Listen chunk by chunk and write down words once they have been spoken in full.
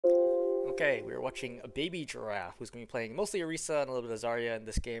Okay, we are watching a Babygiraffe, who's going to be playing mostly Orisa and a little bit of Zarya in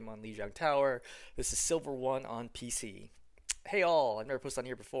this game on Lijiang Tower. This is Silver 1 on PC. Hey all, I've never posted on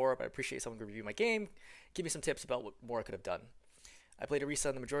here before, but I appreciate someone to review my game. Give me some tips about what more I could have done. I played Orisa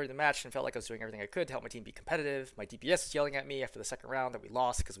in the majority of the match and felt like I was doing everything I could to help my team be competitive. My DPS was yelling at me after the second round that we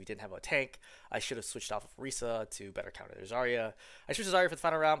lost because we didn't have a tank. I should have switched off of Orisa to better counter their Zarya. I switched to Zarya for the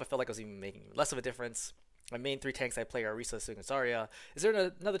final round, but felt like I was even making less of a difference. My main three tanks I play are Orisa, Sung, and Zarya. Is there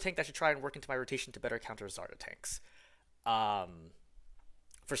another tank that I should try and work into my rotation to better counter Zarya tanks?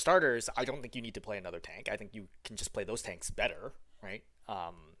 For starters, I don't think you need to play another tank. I think you can just play those tanks better, right?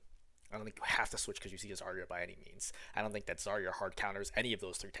 I don't think you have to switch because you see a Zarya by any means. I don't think that Zarya hard counters any of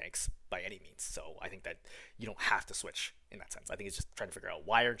those three tanks by any means. So I think that you don't have to switch in that sense. I think it's just trying to figure out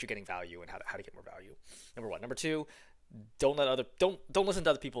why aren't you getting value and how to get more value. Number one. Number two, don't listen to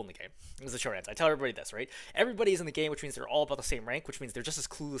other people in the game. This is the short answer. I tell everybody this, right? Everybody's in the game, which means they're all about the same rank, which means they're just as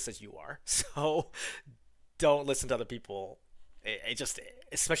clueless as you are. So don't listen to other people. It just,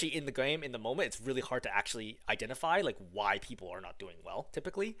 especially in the game, in the moment, it's really hard to actually identify like why people are not doing well.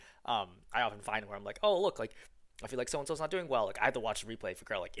 Typically, I often find where I'm like, oh look, like I feel like so and so's not doing well. Like I have to watch the replay to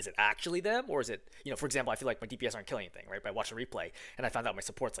figure out like, is it actually them or is it, you know, for example, I feel like my DPS aren't killing anything, right? But I watch the replay and I found out my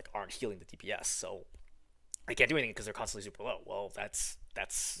supports like aren't healing the DPS, so I can't do anything because they're constantly super low. Well, that's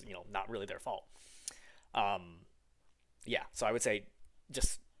you know not really their fault. Yeah, so I would say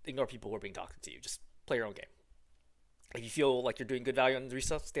just ignore people who are being toxic to you. Just play your own game. If you feel like you're doing good value on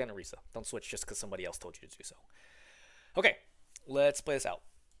Orisa, stay on Orisa. Don't switch just because somebody else told you to do so. Okay, let's play this out.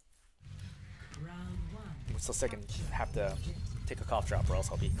 I'm still sick and have to take a cough drop or else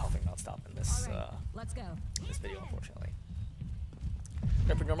I'll be coughing nonstop in this, let's go. this video, unfortunately.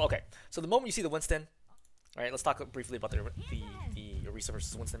 Normal. Okay, so the moment you see the Winston, all right, let's talk briefly about the Orisa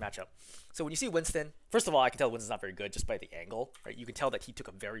versus Winston matchup. So when you see Winston, first of all, I can tell Winston's not very good just by the angle, right? You can tell that he took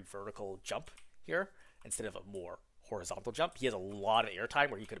a very vertical jump here instead of a more horizontal jump. He has a lot of airtime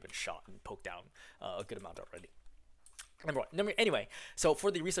where he could have been shot and poked down a good amount already. Anyway, so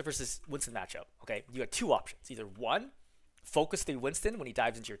for the Orisa versus Winston matchup, okay, you have two options. Either one, focus the Winston when he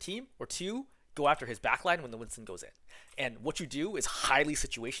dives into your team, or two, go after his backline when the Winston goes in. And what you do is highly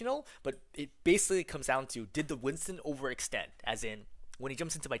situational, but it basically comes down to, did the Winston overextend? As in, when he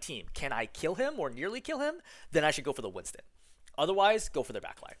jumps into my team, can I kill him or nearly kill him? Then I should go for the Winston. Otherwise, go for their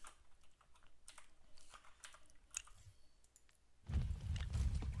backline.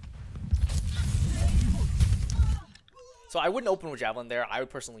 So I wouldn't open with Javelin there. I would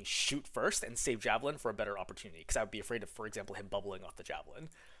personally shoot first and save Javelin for a better opportunity, because I would be afraid of, for example, him bubbling off the Javelin.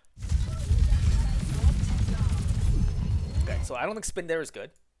 Okay, so I don't think spin there is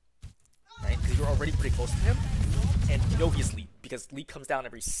good, right? Because you're already pretty close to him, and you know he has leap, because leap comes down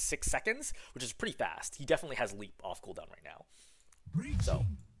every 6 seconds, which is pretty fast. He definitely has leap off cooldown right now. So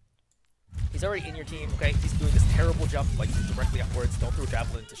he's already in your team, okay? He's doing this terrible jump, like directly upwards. Don't throw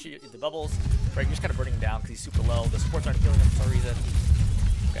Javelin into bubbles, right? You're just kind of burning him down because he's super low. The supports aren't killing him for some reason.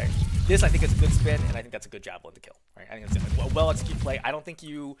 Okay, this I think is a good spin, and I think that's a good Javelin to kill, right? I think that's a well-executed play. I don't think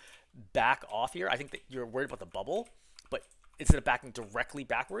you back off here. I think that you're worried about the bubble, but instead of backing directly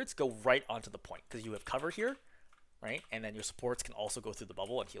backwards, go right onto the point, because you have cover here, right? And then your supports can also go through the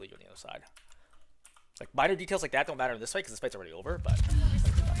bubble and heal you on the other side. Like minor details like that don't matter in this fight because this fight's already over, but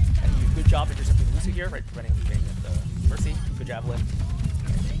and you good job intercepting Lucy here, right? Preventing the getting the Mercy. Good Javelin.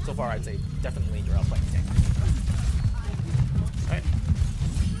 So far, I'd say definitely you're outplaying the tank. Alright.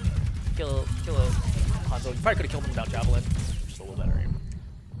 Kill a Hanzo. You probably could have killed him without Javelin. Just a little better aim.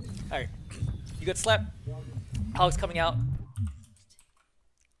 Alright. You good, Slap? Hog's coming out.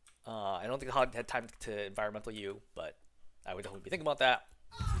 I don't think the Hog had time to environmental you, but I would definitely be thinking about that.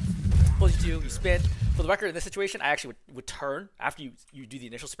 Pulls you to, you spin. For the record, in this situation, I actually would turn. After you do the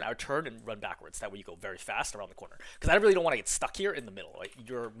initial spin, I would turn and run backwards. That way you go very fast around the corner. Because I really don't want to get stuck here in the middle. Like,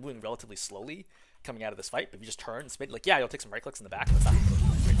 you're moving relatively slowly coming out of this fight, but if you just turn and spin, like, yeah, you'll take some right clicks in the back, but it's not,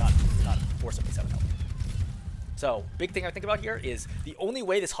 you're not 477 health. So, big thing I think about here is the only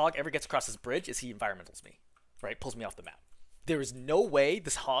way this Hog ever gets across this bridge is he environmentals me, right? Pulls me off the map. There is no way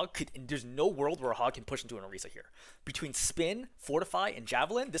this Hog could, there's no world where a Hog can push into an Orisa here. Between Spin, Fortify, and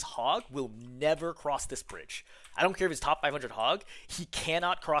Javelin, this Hog will never cross this bridge. I don't care if it's top 500 Hog, he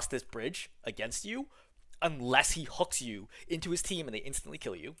cannot cross this bridge against you unless he hooks you into his team and they instantly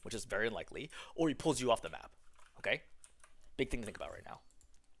kill you, which is very unlikely, or he pulls you off the map, okay? Big thing to think about right now.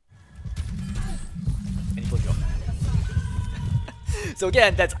 And he pulls you off the map. So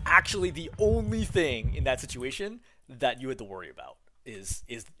again, that's actually the only thing in that situation that you had to worry about is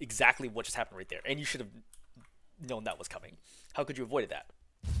exactly what just happened right there. And you should have known that was coming. How could you avoid that?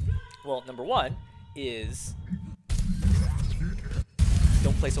 Well, number one is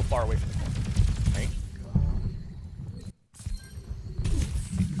don't play so far away from the corner. right?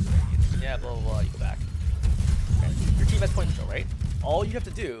 Yeah, blah, blah, blah, you go back. Okay. Your team has point control, right? All you have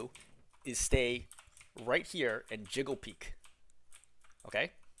to do is stay right here and jiggle peek.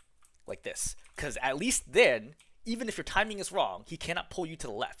 Okay? Like this. Because at least then, even if your timing is wrong, he cannot pull you to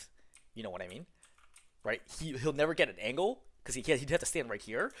the left. You know what I mean? Right? He'll never get an angle, because he'd have to stand right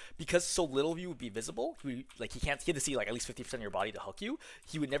here. Because so little of you would be visible, he had to see like at least 50% of your body to hook you.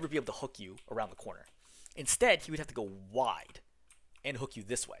 He would never be able to hook you around the corner. Instead, he would have to go wide and hook you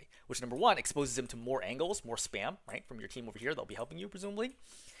this way, which number one exposes him to more angles, more spam, right, from your team over here. They'll be helping you presumably.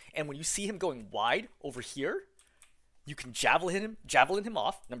 And when you see him going wide over here, you can javelin him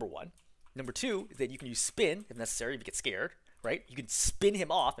off. Number one. Number two is that you can use spin if necessary if you get scared, right? You can spin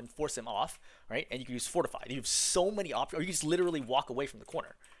him off and force him off, right? And you can use fortified. You have so many options, or you can just literally walk away from the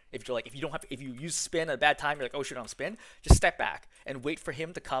corner. If you use spin at a bad time, you're like, oh shit, I'm spin. Just step back and wait for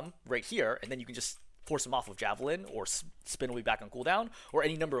him to come right here, and then you can just force him off with javelin, or spin will be back on cooldown, or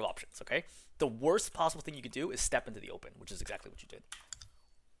any number of options. Okay. The worst possible thing you could do is step into the open, which is exactly what you did.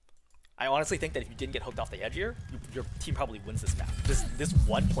 I honestly think that if you didn't get hooked off the edge here, your team probably wins this map. This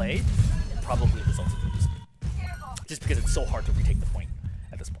one play probably results in losing, just because it's so hard to retake the point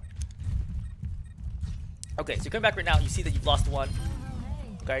at this point. Okay, so you come back right now, you see that you've lost one.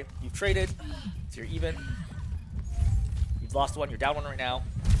 Okay, you've traded, so you're even. You've lost one, you're down one right now.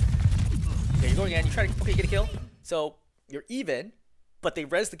 Okay, you're going in, you try to, okay, get a kill. So you're even, but they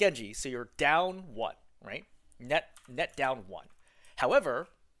res the Genji, so you're down one, right? Net down one. However,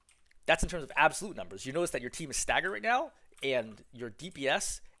 that's in terms of absolute numbers. You notice that your team is staggered right now, and your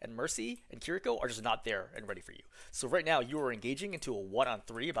DPS and Mercy and Kiriko are just not there and ready for you. So right now, you are engaging into a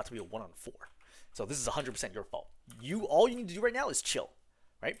 1-on-3, about to be a 1-on-4. So this is 100% your fault. All you need to do right now is chill,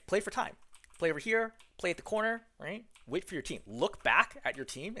 right? Play for time. Play over here, play at the corner, right? Wait for your team. Look back at your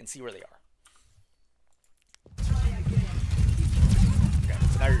team and see where they are. Okay,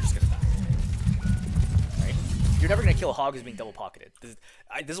 so now you're just gonna die. Right? You're never gonna kill a hog who's being double pocketed. This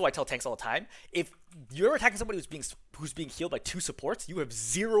is why I tell tanks all the time. If you're attacking somebody who's being healed by 2 supports, you have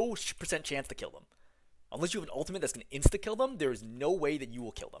 0% chance to kill them. Unless you have an ultimate that's gonna insta kill them, there is no way that you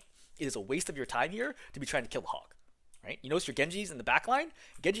will kill them. It is a waste of your time here to be trying to kill the hog. Right? You notice your Genji's in the back line.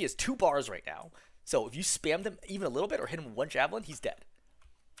 Genji has 2 bars right now. So if you spam them even a little bit or hit him with 1 javelin, he's dead.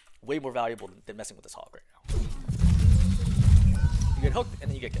 Way more valuable than messing with this hog right now. You get hooked and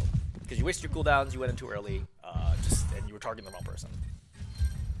then you get killed because you wasted your cooldowns. You went in too early, and you were targeting the wrong person.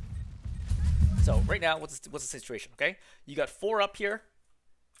 So right now, what's the situation? Okay, you got 4 up here.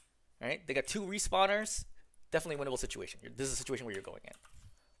 Right? They got 2 respawners. Definitely winnable situation. This is a situation where you're going in.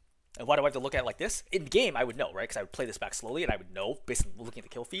 And why do I have to look at it like this? In game, I would know, right? Because I would play this back slowly, and I would know, based on looking at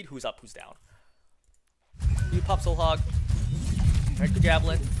the kill feed, who's up, who's down. You pop Soul Hog. Right, good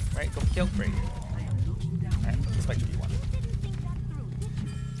javelin. Right, go for kill. Great. Alright, this might be 1.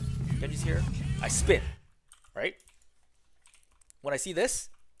 Genji's here. I spin. Right? When I see this,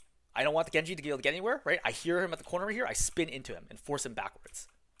 I don't want the Genji to be able to get anywhere, right? I hear him at the corner right here. I spin into him and force him backwards.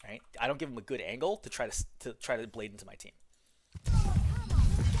 Right? I don't give him a good angle to try to blade into my team.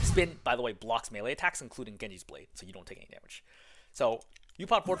 Spin, by the way, blocks melee attacks, including Genji's blade, so you don't take any damage. So you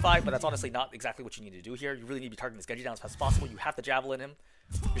pop fortified, but that's honestly not exactly what you need to do here. You really need to be targeting this Genji down as fast as possible. You have to javelin him.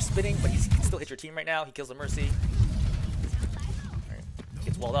 You're spinning, but he can still hit your team right now. He kills the Mercy. All right.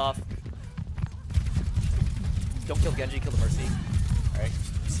 Gets walled off. Don't kill Genji, kill the Mercy. All right.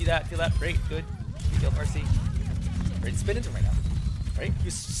 You see that? Feel that? Great. Good. You kill Mercy. Right. Spin into him right now. Right.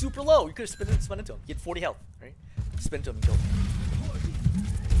 He's super low. You could have spun into him. He had 40 health. Right. Spin into him and kill him.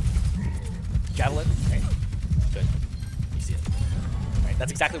 Javelin. Right. Good. You see it. Right.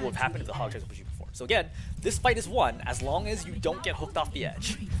 That's exactly what would happen if the hog tries to push you before. So again, this fight is won as long as you don't get hooked off the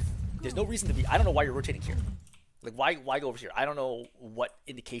edge. There's no reason to be. I don't know why you're rotating here. Like, why go over here? I don't know what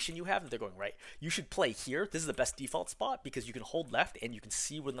indication you have that they're going right. You should play here. This is the best default spot because you can hold left and you can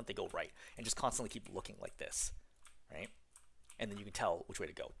see whether or not they go right and just constantly keep looking like this, right? And then you can tell which way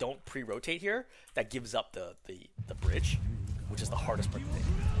to go. Don't pre-rotate here. That gives up the bridge, which is the hardest part of the thing.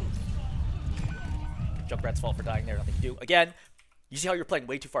 Junkrat's fault for dying there. Nothing to do. Again, you see how you're playing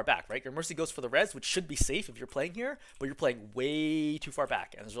way too far back, right? Your Mercy goes for the res, which should be safe if you're playing here, but you're playing way too far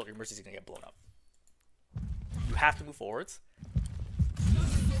back, and as a result, your Mercy's going to get blown up. You have to move forwards.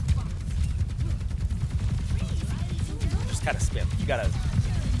 Just kind of spin. You gotta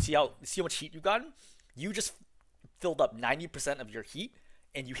see how much heat you've gotten. You just filled up 90% of your heat,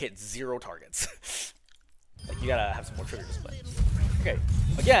 and you hit 0 targets. Like, you gotta have some more trigger display. Okay,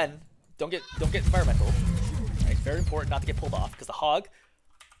 again, don't get environmental. Right? Very important not to get pulled off because the hog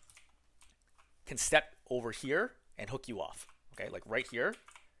can step over here and hook you off. Okay, like right here.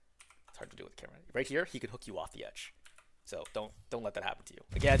 It's hard to do with the camera. Right here, he could hook you off the edge. So don't let that happen to you.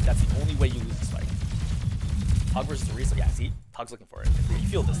 Again, that's the only way you lose this fight. Hog versus Orisa. Yeah, see? Hog's looking for it. You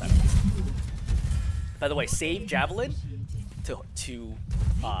feel this time at least. By the way, save Javelin to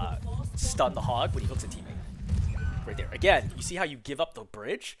stun the Hog when he hooks a teammate. Right there. Again, you see how you give up the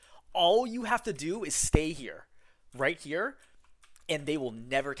bridge? All you have to do is stay here. Right here. And they will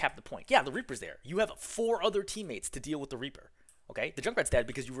never cap the point. Yeah, the Reaper's there. You have 4 other teammates to deal with the Reaper. Okay? The Junkrat's dead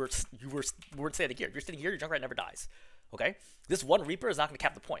because you weren't standing here. If you're standing here, your Junkrat never dies. Okay? This one Reaper is not going to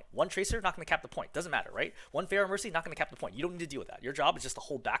cap the point. One Tracer, not going to cap the point. Doesn't matter, right? One Pharaoh Mercy, not going to cap the point. You don't need to deal with that. Your job is just to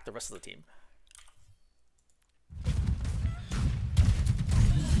hold back the rest of the team.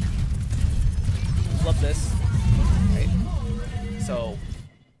 Love this. Right? So,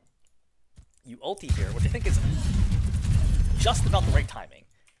 you ulti here, which I think is just about the right timing.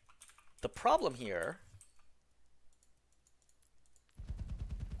 The problem here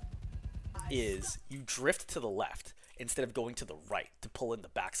is you drift to the left instead of going to the right to pull in the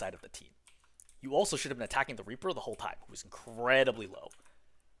backside of the team. You also should have been attacking the Reaper the whole time, who was incredibly low.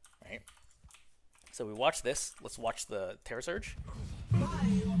 Right? So we watch this. Let's watch the Terror Surge.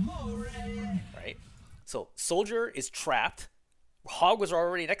 Right? So Soldier is trapped. Hog was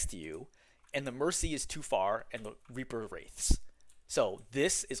already next to you. And the Mercy is too far, and the Reaper wraiths. So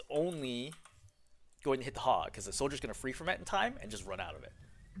this is only going to hit the Hog, because the Soldier's going to free from it in time and just run out of it.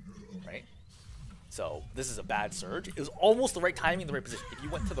 Right? So this is a bad surge. It was almost the right timing, the right position. If you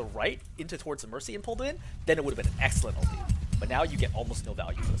went to the right, towards the Mercy and pulled it in, then it would have been an excellent ulti. But now you get almost no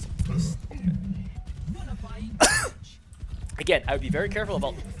value for this ultimate. Again, I would be very careful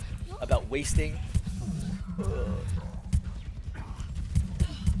about wasting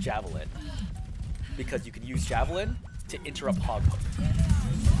Javelin, because you can use Javelin to interrupt Hog hook.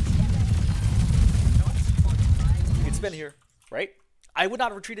 You can spin here, right? I would not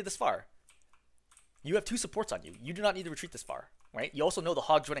have retreated this far. You have 2 supports on you. You do not need to retreat this far, right? You also know the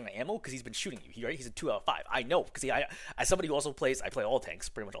Hog's running the ammo because he's been shooting you, right? He's a 2 out of 5. I know, because as somebody who also plays, I play all tanks,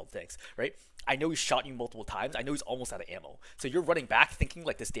 pretty much all the tanks, right? I know he's shot you multiple times. I know he's almost out of ammo. So you're running back thinking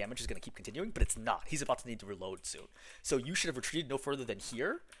like this damage is going to keep continuing, but it's not. He's about to need to reload soon. So you should have retreated no further than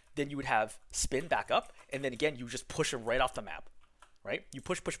here. Then you would have spin back up, and then again, you just push him right off the map, right? You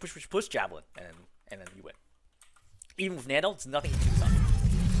push, Javelin, and then you win. Even with Nano, it's nothing you can do something.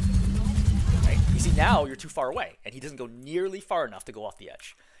 Right? You see, now you're too far away, and he doesn't go nearly far enough to go off the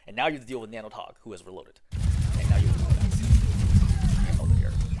edge. And now you have to deal with Nano Hog, who has reloaded. And now you have to deal with over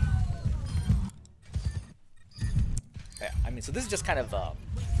here. Yeah, I mean, so this is just kind of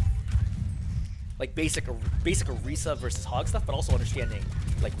like basic Orisa versus Hog stuff, but also understanding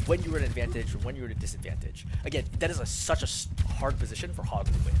like when you're at an advantage or when you're at a disadvantage. Again, that is such a hard position for Hog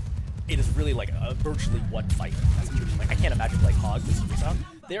to win. It is really like a virtually one fight situation. Like I can't imagine like Hog versus Orisa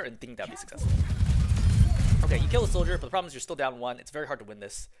there and think that'd be successful. Okay, you kill the Soldier, but the problem is you're still down 1. It's very hard to win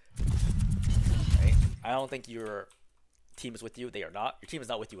this. Right? I don't think your team is with you. They are not. Your team is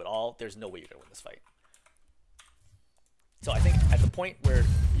not with you at all. There's no way you're gonna win this fight. So I think at the point where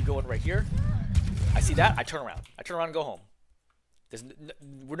you go in right here, I see that, I turn around. I turn around and go home.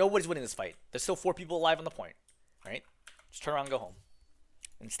 Nobody's winning this fight. There's still 4 people alive on the point, right? Just turn around and go home.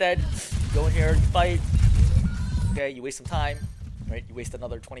 Instead, you go in here, you fight. Okay, you waste some time, right? You waste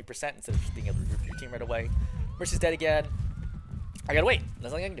another 20% instead of just being able to group your team right away. Mercy's dead again. I gotta wait.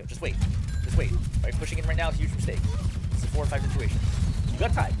 There's nothing I can do. Just wait. Just wait. Right? Pushing in right now is a huge mistake. It's a 4 or 5 situation. You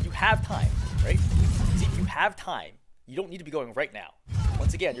got time. You have time, right? See, you have time. You don't need to be going right now.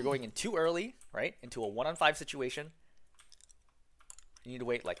 Once again, you're going in too early, right? Into a 1-on-5 situation. You need to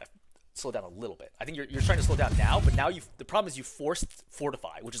wait, slow down a little bit. I think you're trying to slow down now, but now the problem is you forced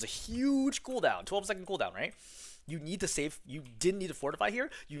Fortify, which is a huge cooldown, 12-second cooldown, right? You need to save. You didn't need to Fortify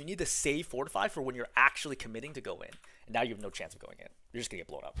here. You need to save Fortify for when you're actually committing to go in. And now you have no chance of going in. You're just gonna get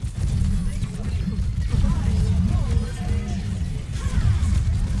blown up.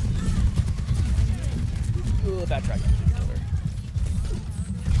 Ooh, bad track.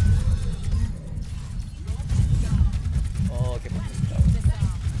 Oh, get my fist out.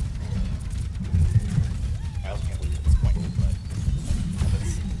 I also can't believe it at this point, but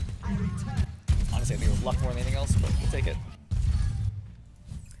honestly, I think it was luck more than anything else, but we'll take it.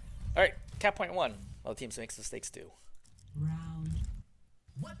 Alright, cap point 1. Well, the team makes mistakes too. Round.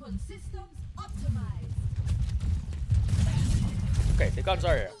 Weapon systems optimized. Okay, they've got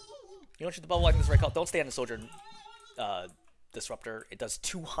Zarya. You don't shoot the bubble, I think this is the right call. Don't stay on the Soldier Disruptor. It does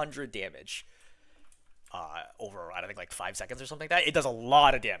 200 damage. Over I think like 5 seconds or something like that. It does a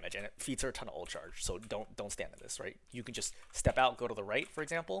lot of damage and it feeds her a ton of ult charge. So don't stand in this, right? You can just step out, go to the right, for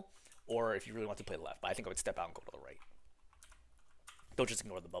example, or if you really want to play the left. But I think I would step out and go to the right. Don't just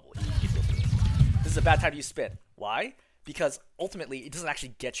ignore the bubble. You This is a bad time to use spin. Why? Because ultimately, it doesn't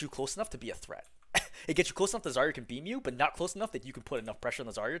actually get you close enough to be a threat. It gets you close enough that Zarya can beam you, but not close enough that you can put enough pressure on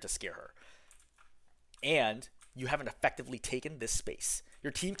the Zarya to scare her. And you haven't effectively taken this space.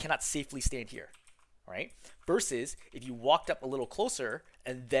 Your team cannot safely stand here, right? Versus if you walked up a little closer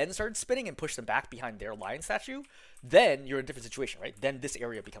and then started spinning and pushed them back behind their lion statue, then you're in a different situation, right? Then this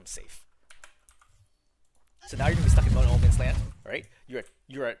area becomes safe. So now you're gonna be stuck in no man's land, right?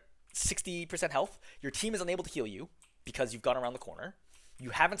 You're at 60% health. Your team is unable to heal you because you've gone around the corner. You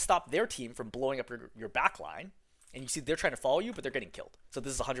haven't stopped their team from blowing up your back line. And you see they're trying to follow you, but they're getting killed. So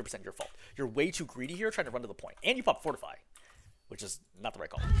this is 100% your fault. You're way too greedy here trying to run to the point. And you pop Fortify, which is not the right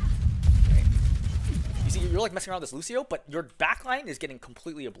call. Okay. You see, you're like messing around with this Lucio, but your back line is getting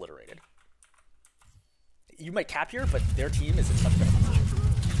completely obliterated. You might cap here, but their team is in much better position.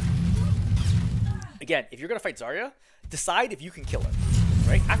 Again, if you're going to fight Zarya, decide if you can kill her.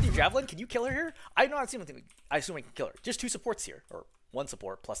 Right? After your Javelin, can you kill her here? I don't assume anything. I assume I can kill her. Just 2 supports here, or 1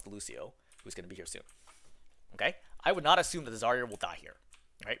 support plus the Lucio, who's going to be here soon. Okay? I would not assume that the Zarya will die here.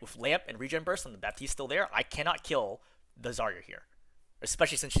 Right? With Lamp and Regen Burst and the Baptiste still there, I cannot kill the Zarya here.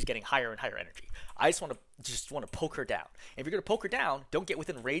 Especially since she's getting higher and higher energy. I just want to poke her down. And if you're going to poke her down, don't get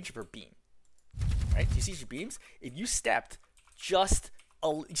within range of her beam. Right? You see she beams? If you stepped just...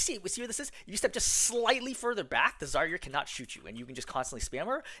 you see what this is? If you step just slightly further back, the Zarya cannot shoot you. And you can just constantly spam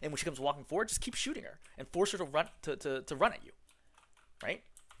her. And when she comes walking forward, just keep shooting her. And force her to run to run at you. Right?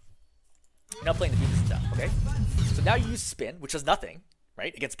 You're now playing the beam system, okay? So now you use spin, which does nothing,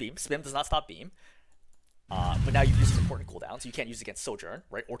 right? Against beam. Spin does not stop beam. But now you've used an important cooldown, so you can't use it against Sojourn,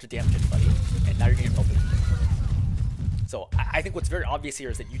 right? Or to damage anybody. And now you're going to get melted. So I think what's very obvious here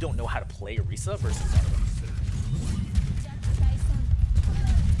is that you don't know how to play Orisa versus Zarya.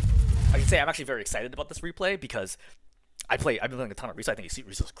 I can say I'm actually very excited about this replay because I've been playing a ton of Orisa. I think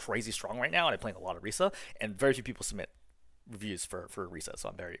Orisa's crazy strong right now, and I'm playing a lot of Orisa, and very few people submit reviews for Orisa, so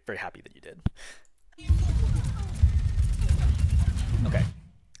I'm very, very happy that you did. Okay.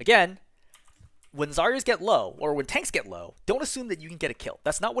 Again, when Zaryas get low, or when tanks get low, don't assume that you can get a kill.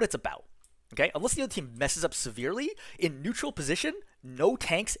 That's not what it's about. Okay? Unless the other team messes up severely, in neutral position, no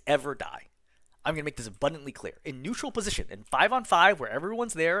tanks ever die. I'm going to make this abundantly clear. In neutral position, in 5-on-5, where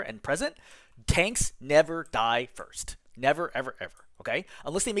everyone's there and present, tanks never die first. Never, ever, ever. Okay?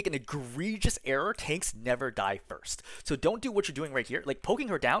 Unless they make an egregious error, tanks never die first. So don't do what you're doing right here. Like, poking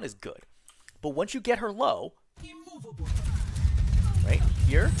her down is good. But once you get her low, right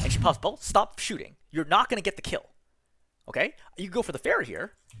here, and she pops bubble, stop shooting. You're not going to get the kill. Okay? You can go for the fair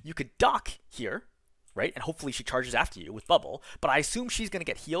here. You could duck here, right? And hopefully she charges after you with bubble. But I assume she's going to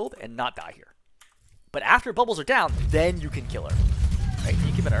get healed and not die here. But after bubbles are down, then you can kill her. Right?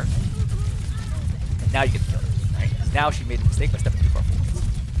 You give it her. And now you get to kill her. Right? Now she made a mistake by stepping too far forward.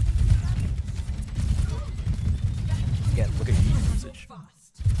 Again, look at your usage.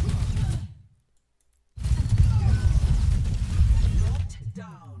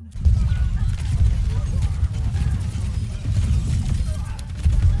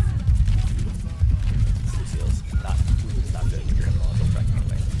 Not good. You're gonna go tracking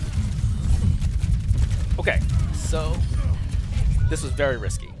anyway. Okay, so this was very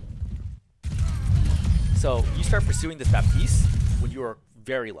risky. So you start pursuing this Baptiste when you are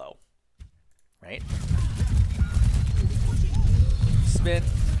very low, right? Spin,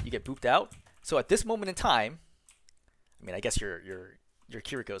 you get booped out. So at this moment in time, I mean, I guess your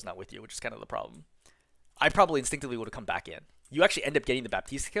Kiriko is not with you, which is kind of the problem. I probably instinctively would have come back in. You actually end up getting the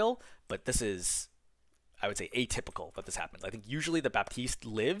Baptiste kill, but this is, I would say, atypical that this happens. I think usually the Baptiste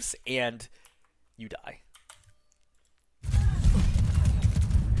lives and you die.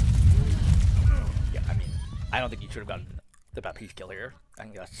 Yeah, I mean, I don't think you should have gotten the Baptiste kill here. I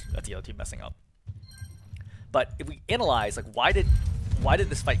think that's the other team messing up. But if we analyze, like, why did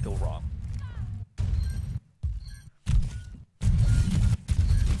this fight go wrong?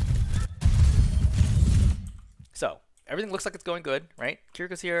 So everything looks like it's going good, right?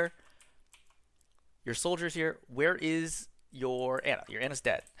 Kiriko's here. Your soldier's here. Where is your Anna? Your Anna's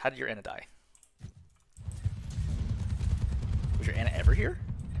dead. How did your Anna die? Was your Anna ever here?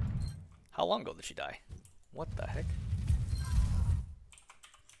 How long ago did she die? What the heck?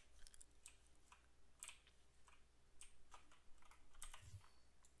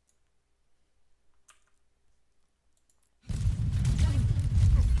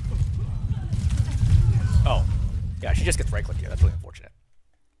 Oh, yeah, she just gets right-clicked here. That's really unfortunate.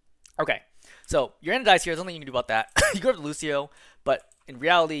 Okay, so your Anna dies here. There's nothing you can do about that. You go to Lucio, but in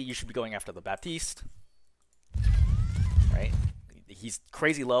reality, you should be going after the Baptiste. Right? He's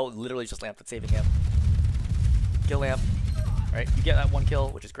crazy low. Literally just Lamp that's saving him. Kill Lamp. Right? You get that one kill,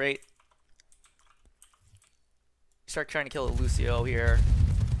 which is great. start trying to kill a Lucio here.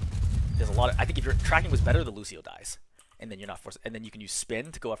 There's a lot of, I think if your tracking was better, the Lucio dies. And then you're not forced, and then you can use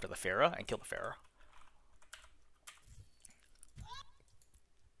spin to go after the Pharah and kill the Pharah.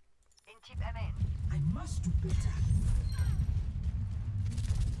 I must do better.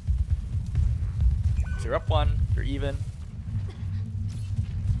 So you're up 1, you're even.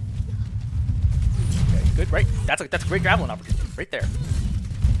 Okay, good, right? That's a great Javelin opportunity, right there.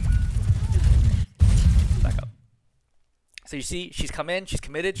 Back up. So you see, she's come in, she's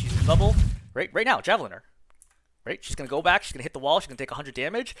committed, she's in bubble. Right now, Javelin her. Right? She's gonna go back, she's gonna hit the wall, she's gonna take 100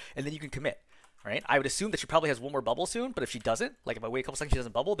 damage, and then you can commit. Right? I would assume that she probably has one more bubble soon, but if she doesn't, like if I wait a couple seconds she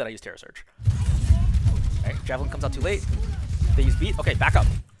doesn't bubble, then I use Terror Surge. Right? Javelin comes out too late. They use beat. Okay, back up.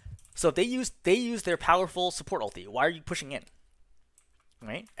 So if they use their powerful support ulti, why are you pushing in?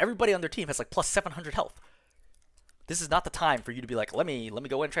 Right? Everybody on their team has like plus 700 health. This is not the time for you to be like, let me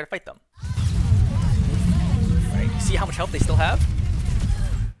go in and try to fight them. Right? You see how much health they still have?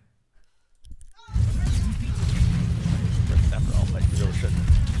 After all, but you really shouldn't.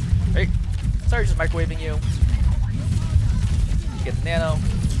 Right? Sorry, just microwaving you. You get the nano.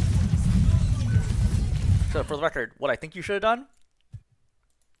 So for the record, what I think you should have done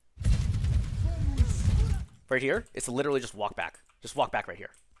right here, it's literally just walk back. Just walk back right here.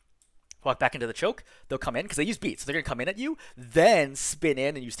 Walk back into the choke. They'll come in because they use beats. So they're going to come in at you, then spin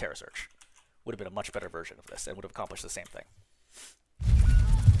in and use Terror Surge. Would have been a much better version of this and would have accomplished the same thing.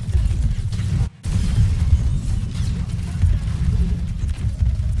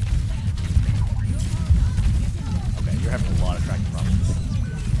 Okay, you're having a lot of tracking problems.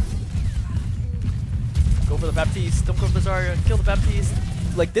 Go for the Baptiste. Don't go for the Zarya. Kill the Baptiste.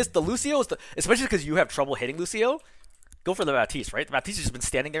 Like this, the Lucio is the, especially because you have trouble hitting Lucio. Go for the Baptiste, right? The Baptiste has just been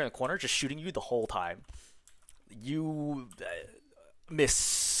standing there in the corner, just shooting you the whole time. You miss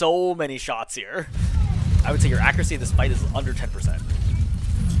so many shots here. I would say your accuracy in this fight is under 10%.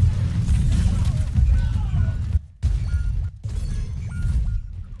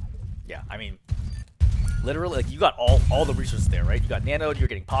 Yeah, I mean, literally, like you got all the resources there, right? You got nanoed, you're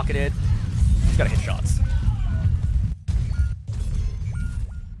getting pocketed. You just gotta hit shots.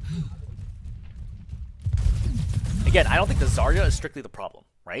 Again, I don't think the Zarya is strictly the problem,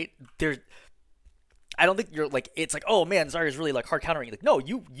 right? I don't think you're like, it's like, oh man, Zarya is really like hard countering. Like, no,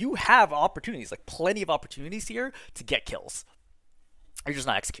 you have opportunities, like plenty of opportunities here to get kills. You're just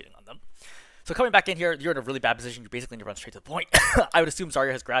not executing on them. So coming back in here, you're in a really bad position. You basically need to run straight to the point. I would assume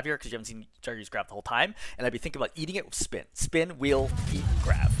Zarya has grab here because you haven't seen Zarya use grab the whole time. And I'd be thinking about eating it with spin. Spin, wheel, eat,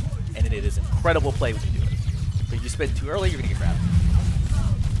 grab. And it is incredible play when you do it. But if you spin too early, you're going to get grabbed.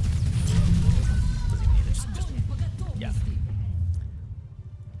 Yeah.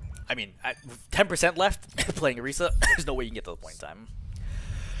 I mean, at 10% left, playing Orisa, there's no way you can get to the point in time.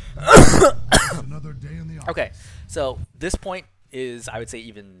 Another day in the office. Okay, so this point is, I would say,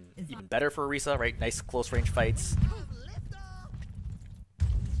 even better for Orisa, right? Nice close range fights.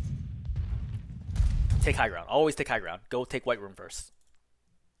 Take high ground. Always take high ground. Go take white room first.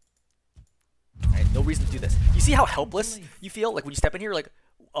 Right? No reason to do this. You see how helpless you feel? Like when you step in here, like,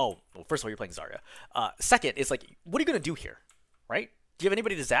 oh, well, first of all, you're playing Zarya. Second, it's like, what are you going to do here, right? Do you have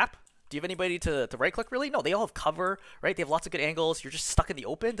anybody to zap? Do you have anybody to right-click, really? No, they all have cover, right? They have lots of good angles. You're just stuck in the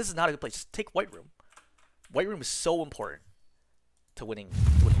open. This is not a good place. Just take white room. White room is so important to winning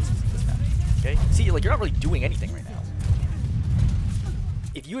this match, okay? See, like, you're not really doing anything right now.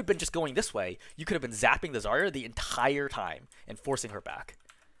 If you had been just going this way, you could have been zapping the Zarya the entire time and forcing her back.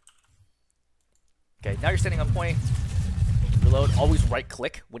 Okay, now you're standing on point. Reload. Always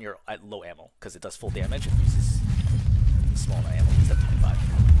right-click when you're at low ammo, because it does full damage and uses small amount of ammo instead of 25.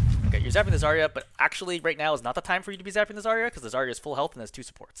 Okay, you're zapping the Zarya, but actually right now is not the time for you to be zapping the Zarya, because the Zarya is full health and has 2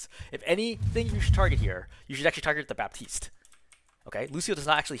 supports. If anything you should target here, you should actually target the Baptiste. Okay, Lucio does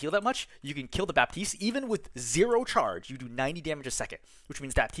not actually heal that much. You can kill the Baptiste. Even with 0 charge, you do 90 damage a second, which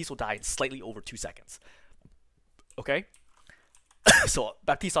means Baptiste will die in slightly over 2 seconds. Okay? So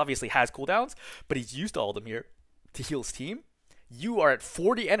Baptiste obviously has cooldowns, but he's used all of them here to heal his team. You are at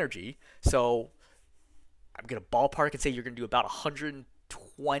 40 energy, so I'm going to ballpark and say you're going to do about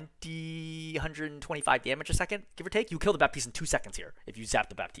 120, 125 damage a second, give or take. You kill the Baptiste in 2 seconds here if you zap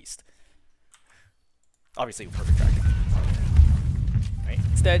the Baptiste. Obviously, perfect tracking. Right?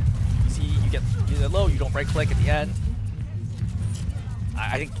 Instead, you see you get low, you don't right-click at the end.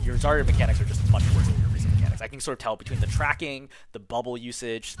 I think your Zarya mechanics are just much worse than your recent mechanics. I can sort of tell between the tracking, the bubble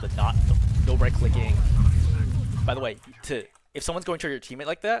usage, the no right-clicking. By the way, if someone's going to your teammate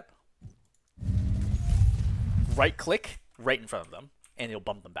like that, right-click right in front of them, and it'll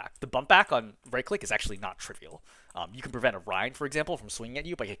bump them back. The bump back on right-click is actually not trivial. You can prevent a Rhine, for example, from swinging at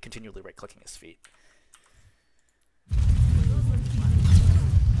you by continually right-clicking his feet.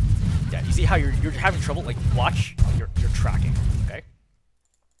 Yeah, you see how you're having trouble? Like, watch your tracking, okay?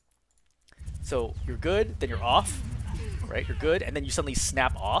 So you're good, then you're off, right? You're good, and then you suddenly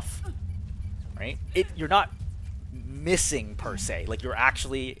snap off, right? You're not missing per se. Like, you're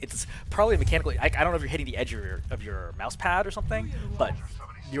actually, it's probably mechanically. I don't know if you're hitting the edge of your mouse pad or something, but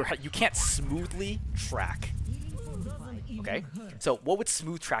you can't smoothly track. Okay, so what would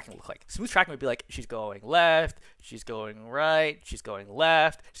smooth tracking look like? Smooth tracking would be like, she's going left, she's going right, she's going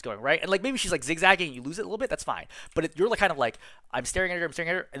left, she's going right, and like maybe she's like zigzagging and you lose it a little bit, that's fine. But you're like kind of like, I'm staring at her,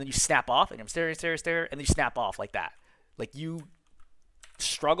 and then you snap off, and I'm staring, and then you snap off like that. Like, you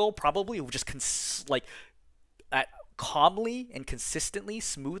struggle probably with just calmly and consistently,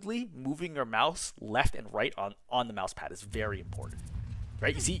 smoothly moving your mouse left and right on the mouse pad is very important.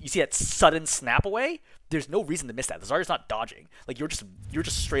 Right? You see that sudden snap away? There's no reason to miss that. The Zarya's not dodging. Like, you're just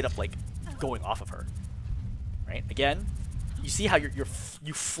straight up like going off of her. Right? Again, you see how you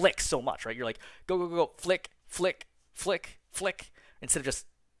flick so much, right? You're like, go, flick, flick, flick, flick, instead of just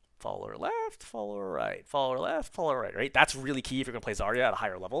follow her left, follow her right, follow her left, follow her right, right? That's really key if you're gonna play Zarya at a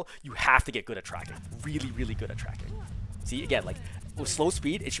higher level. You have to get good at tracking. Really, really good at tracking. See, again, like with slow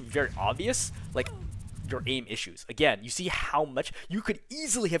speed, it should be very obvious. Like, your aim issues. Again, you see how much you could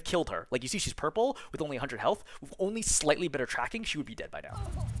easily have killed her. Like, you see she's purple with only 100 health. With only slightly better tracking, she would be dead by now.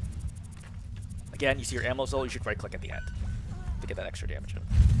 Again, you see your ammo soul, you should right click at the end to get that extra damage in.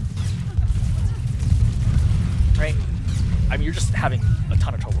 Right? I mean, you're just having a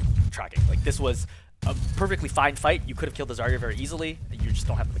ton of trouble tracking. Like, this was a perfectly fine fight. You could have killed the Zarya very easily. You just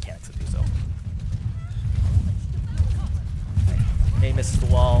don't have the mechanics to do so. Right. May misses the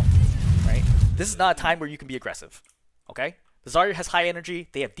wall. Right? This is not a time where you can be aggressive, okay? The Zarya has high energy,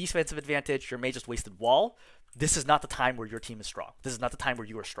 they have defensive advantage, your May just wasted wall. This is not the time where your team is strong. This is not the time where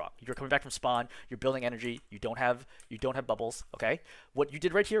you are strong. You're coming back from spawn, you're building energy, you don't have bubbles, okay? What you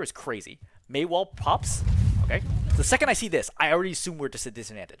did right here is crazy. May wall pops, okay? The second I see this, I already assume we're just at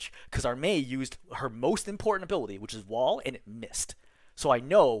disadvantage, because our May used her most important ability, which is wall, and it missed. So I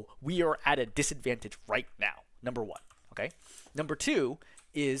know we are at a disadvantage right now, number one, okay? Number two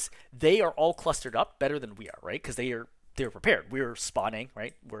is they are all clustered up better than we are, right? Because they're prepared. We're spawning,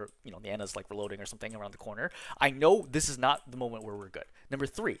 right? We're, the Ana's like reloading or something around the corner. I know this is not the moment where we're good. Number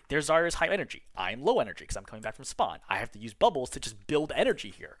three, their Zarya's high energy. I'm low energy because I'm coming back from spawn. I have to use bubbles to just build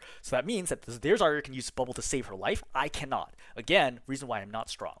energy here. So that means that their Zarya can use bubble to save her life. I cannot. Again, reason why I'm not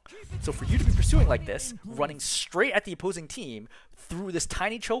strong. So for you to be pursuing like this, running straight at the opposing team through this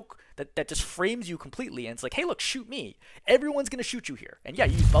tiny choke that just frames you completely, and it's like, hey, look, shoot me. Everyone's going to shoot you here. And yeah,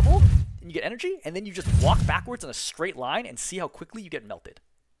 you use bubble, and you get energy, and then you just walk backwards in a straight line and see how quickly you get melted.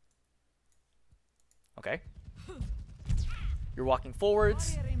 Okay? You're walking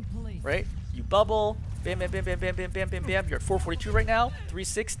forwards, right? You bubble, bam, bam, bam, bam, bam, bam, bam, bam, bam. You're at 442 right now,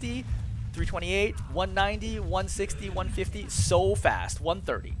 360, 328, 190, 160, 150, so fast,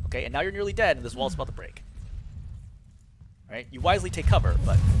 130. Okay, and now you're nearly dead, and this wall's about to break. Right? You wisely take cover,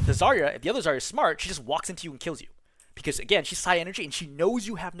 but the Zarya, if the other Zarya is smart, she just walks into you and kills you. Because, again, she's high energy, and she knows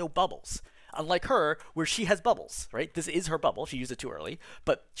you have no bubbles. Unlike her, where she has bubbles, right? This is her bubble. She used it too early.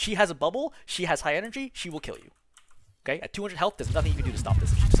 But she has a bubble. She has high energy. She will kill you. Okay? At 200 health, there's nothing you can do to stop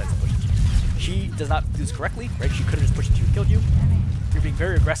this if she decides to push into you. She does not do this correctly, right? She could have just pushed into you and killed you. You're being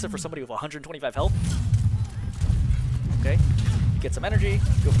very aggressive for somebody with 125 health. Okay? You get some energy.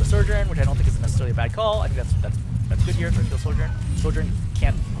 You go for the Sojourn, which I don't think is necessarily a bad call. I think that's good here. Try to kill Sojourn. Sojourn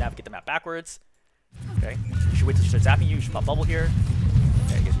can't navigate the map backwards. Okay? You should wait till she starts zapping you. You should pop bubble here.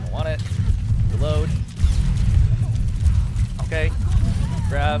 Okay, I guess you don't want it. Reload. Okay.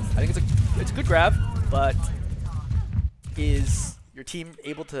 Grab. I think it's a good grab, but is your team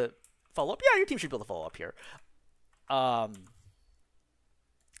able to follow up? Yeah, your team should be able to follow up here. I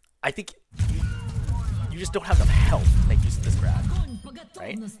think you just don't have enough health to make use of this grab,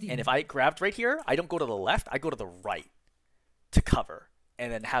 right? And if I grabbed right here, I don't go to the left, I go to the right to cover,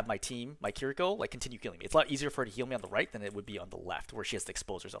 and then have my team, my Kiriko, like continue killing me. It's a lot easier for her to heal me on the right than it would be on the left, where she has to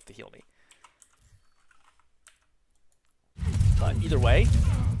expose herself to heal me. But either way,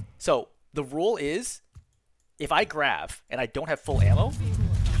 so the rule is, if I grab and I don't have full ammo,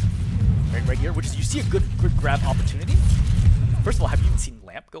 right here, which is, you see a good grab opportunity. First of all, have you even seen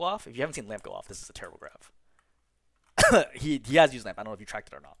Lamp go off? If you haven't seen Lamp go off, this is a terrible grab. he has used Lamp. I don't know if you tracked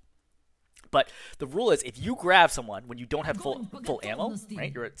it or not. But the rule is, if you grab someone when you don't have full ammo,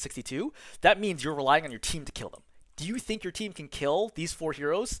 right, you're at 62, that means you're relying on your team to kill them. Do you think your team can kill these 4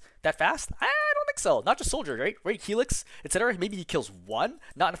 heroes that fast? I don't think so. Not just Soldier, right? Right, Helix, etc. Maybe he kills one,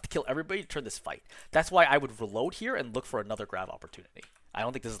 not enough to kill everybody to turn this fight. That's why I would reload here and look for another grab opportunity. I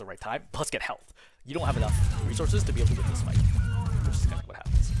don't think this is the right time. Plus, get health. You don't have enough resources to be able to win this fight, which is kind of what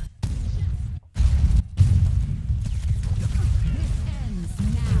happens.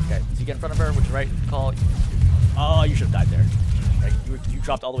 Okay, so you get in front of her, which is right call. Oh, you should have died there. Right? You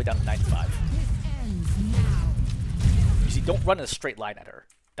dropped all the way down to 95. You see, don't run in a straight line at her.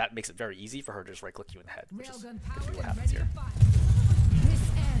 That makes it very easy for her to just right click you in the head, which is going to be what happens here.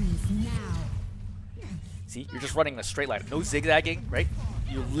 See, you're just running in a straight line. No zigzagging, right?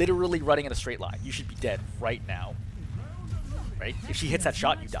 You're literally running in a straight line. You should be dead right now. Right? If she hits that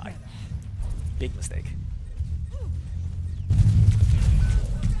shot, you die. Big mistake.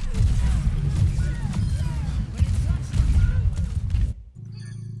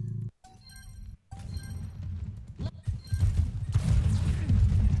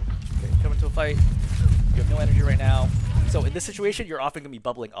 Okay, come into a fight. You have no energy right now. So in this situation, you're often going to be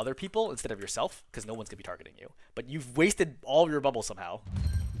bubbling other people instead of yourself, because no one's going to be targeting you. But you've wasted all your bubbles somehow.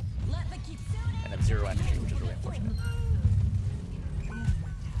 And have 0 energy, which is really unfortunate.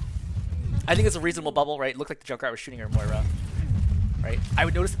 I think it's a reasonable bubble, right? It looked like the Junkrat was shooting her Moira, right? I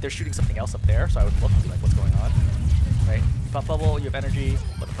would notice that they're shooting something else up there, so I would look and be like, what's going on, right? You pop bubble, you have energy,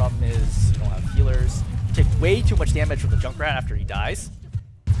 but the problem is you don't have healers. You take way too much damage from the Junkrat after he dies.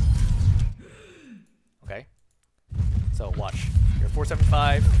 Okay. So watch. You're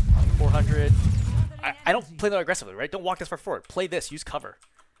 475, 400. I don't play that aggressively, right? Don't walk this far forward. Play this. Use cover.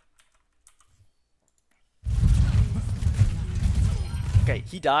 Okay,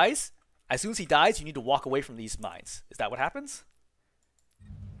 he dies. As soon as he dies, you need to walk away from these mines. Is that what happens?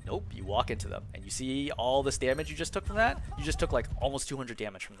 Nope. You walk into them. And you see all this damage you just took from that? You just took like almost 200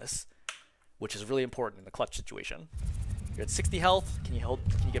 damage from this, which is really important in the clutch situation. You're at 60 health. Can you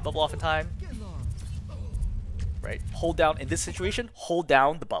get bubble off in time? Right? Hold down, in this situation, hold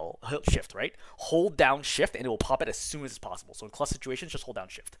down the bubble, shift, right? Hold down shift and it will pop it as soon as possible. So in clutch situations, just hold down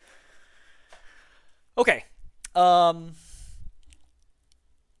shift. Okay.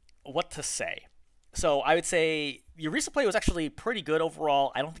 What to say? So I would say your recent play was actually pretty good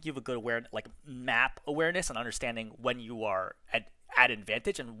overall. I don't think you have a good map awareness and understanding when you are at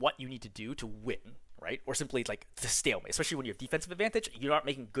advantage and what you need to do to win, right? Or simply like to stalemate, especially when you have defensive advantage. You're not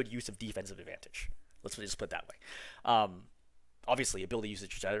making good use of defensive advantage. Let's just put it that way. Obviously, ability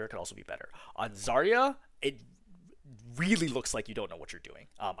usage etc. could also be better. On Zarya, it really looks like you don't know what you're doing.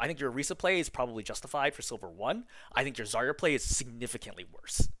 I think your Orisa play is probably justified for Silver 1. I think your Zarya play is significantly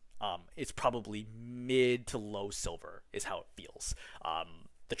worse. It's probably mid to low silver is how it feels.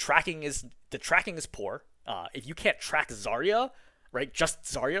 The tracking is poor. If you can't track Zarya, right, just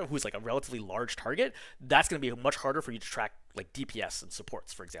Zarya, who's like a relatively large target, that's going to be much harder for you to track like DPS and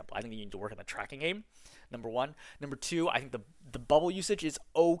supports, for example. I think you need to work on the tracking aim, number 1. Number 2, I think the bubble usage is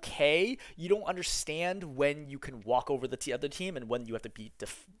okay. You don't understand when you can walk over the other team and when you have to be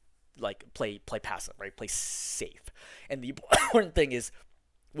play passive, right? Play safe. And the important thing is,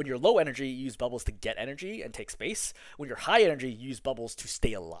 when you're low energy, you use bubbles to get energy and take space. When you're high energy, you use bubbles to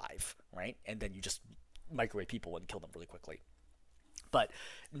stay alive, right? And then you just microwave people and kill them really quickly. But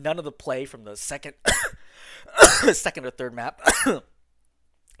none of the play from the second or third map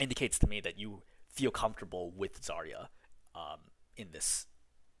indicates to me that you feel comfortable with Zarya in this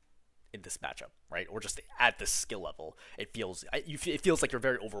matchup, right? Or just at this skill level, it feels like you're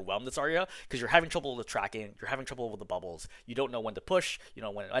very overwhelmed with Zarya because you're having trouble with the tracking, you're having trouble with the bubbles, you don't know when to push, you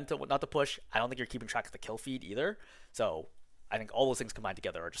know when not to push. I don't think you're keeping track of the kill feed either. So I think all those things combined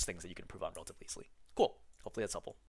together are just things that you can improve on relatively easily. Cool. Hopefully that's helpful.